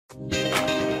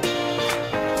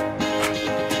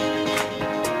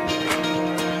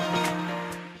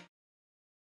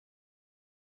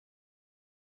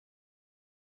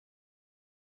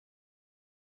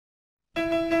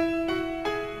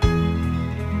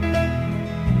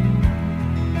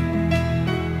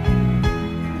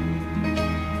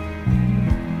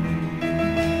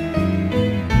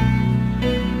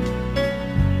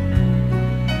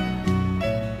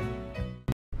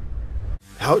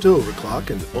How to overclock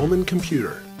an OMEN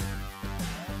computer.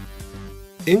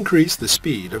 Increase the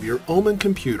speed of your OMEN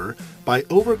computer by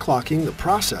overclocking the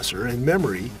processor and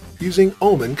memory using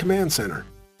OMEN Command Center.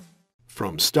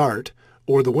 From Start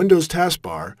or the Windows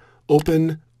taskbar,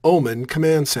 open OMEN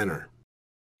Command Center.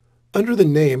 Under the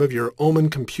name of your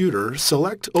OMEN computer,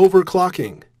 select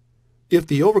Overclocking. If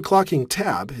the Overclocking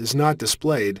tab is not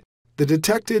displayed, the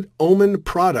detected OMEN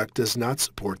product does not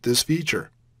support this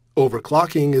feature.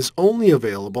 Overclocking is only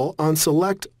available on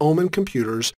select OMEN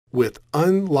computers with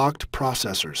unlocked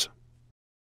processors.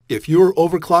 If you're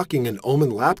overclocking an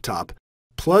OMEN laptop,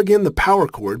 plug in the power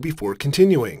cord before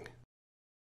continuing.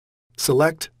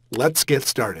 Select Let's Get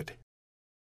Started.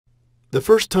 The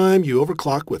first time you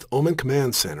overclock with OMEN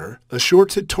Command Center, a short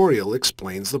tutorial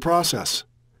explains the process.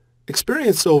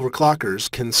 Experienced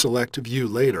overclockers can select View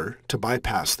Later to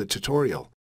bypass the tutorial.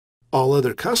 All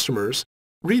other customers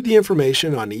read the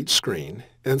information on each screen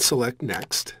and select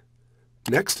Next,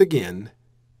 Next again,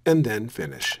 and then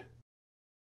Finish.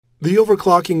 The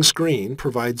overclocking screen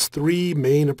provides three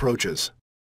main approaches: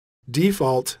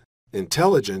 Default,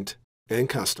 Intelligent, and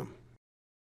Custom.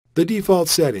 The default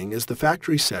setting is the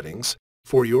factory settings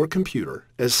for your computer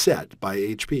as set by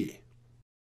HP.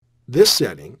 This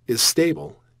setting is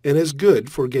stable and is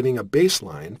good for getting a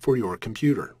baseline for your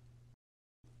computer.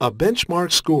 A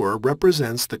benchmark score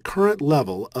represents the current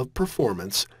level of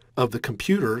performance of the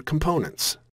computer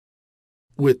components.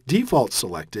 With default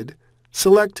selected,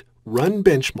 select Run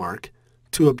Benchmark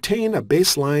to obtain a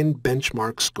baseline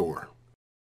benchmark score.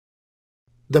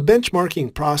 The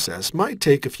benchmarking process might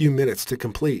take a few minutes to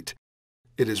complete.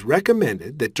 It is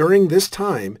recommended that during this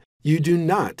time you do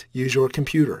not use your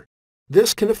computer.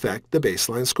 This can affect the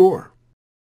baseline score.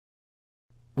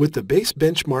 With the base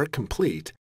benchmark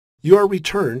complete, you are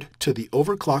returned to the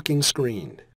overclocking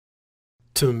screen.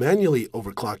 To manually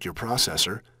overclock your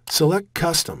processor, select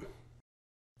Custom.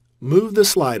 Move the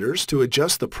sliders to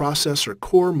adjust the processor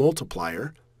core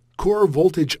multiplier, core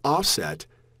voltage offset,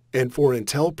 and for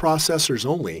Intel processors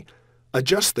only,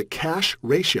 adjust the cache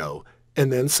ratio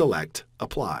and then select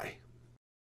Apply.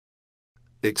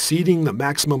 Exceeding the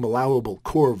maximum allowable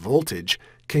core voltage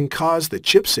can cause the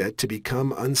chipset to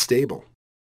become unstable.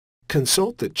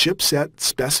 Consult the chipset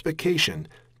specification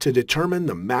to determine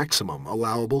the maximum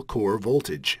allowable core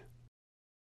voltage.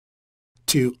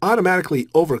 To automatically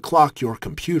overclock your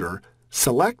computer,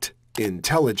 select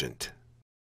Intelligent.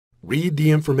 Read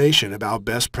the information about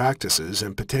best practices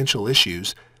and potential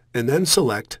issues, and then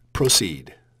select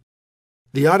Proceed.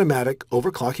 The automatic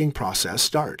overclocking process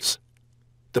starts.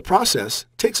 The process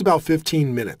takes about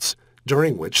 15 minutes,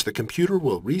 during which the computer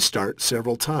will restart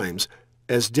several times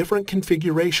as different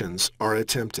configurations are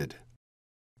attempted.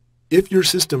 If your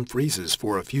system freezes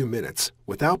for a few minutes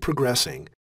without progressing,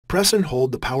 press and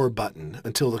hold the power button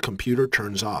until the computer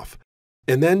turns off,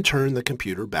 and then turn the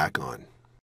computer back on.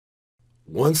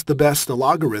 Once the best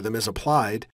algorithm is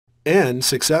applied and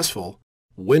successful,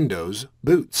 Windows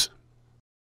boots.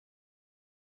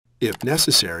 If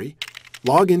necessary,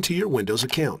 log into your Windows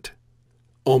account.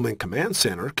 OMEN Command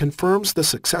Center confirms the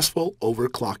successful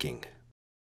overclocking.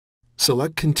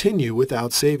 Select Continue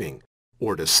without saving,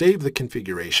 or to save the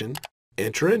configuration,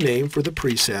 enter a name for the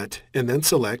preset and then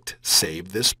select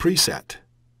Save this preset.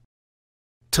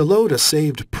 To load a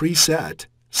saved preset,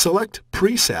 select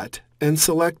Preset and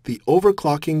select the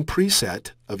overclocking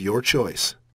preset of your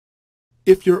choice.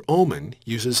 If your OMEN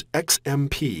uses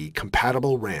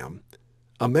XMP-compatible RAM,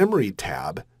 a Memory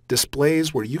tab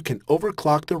displays where you can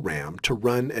overclock the RAM to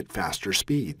run at faster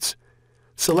speeds.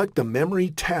 Select the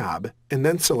Memory tab and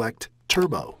then select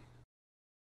Turbo.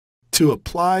 To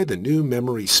apply the new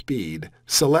memory speed,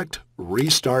 select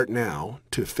Restart Now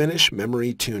to finish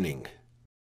memory tuning.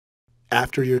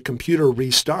 After your computer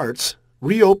restarts,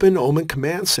 reopen OMEN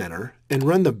Command Center and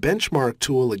run the benchmark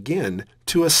tool again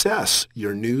to assess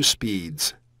your new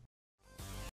speeds.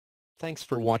 Thanks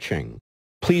for watching.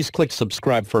 Please click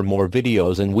subscribe for more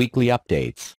videos and weekly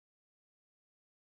updates.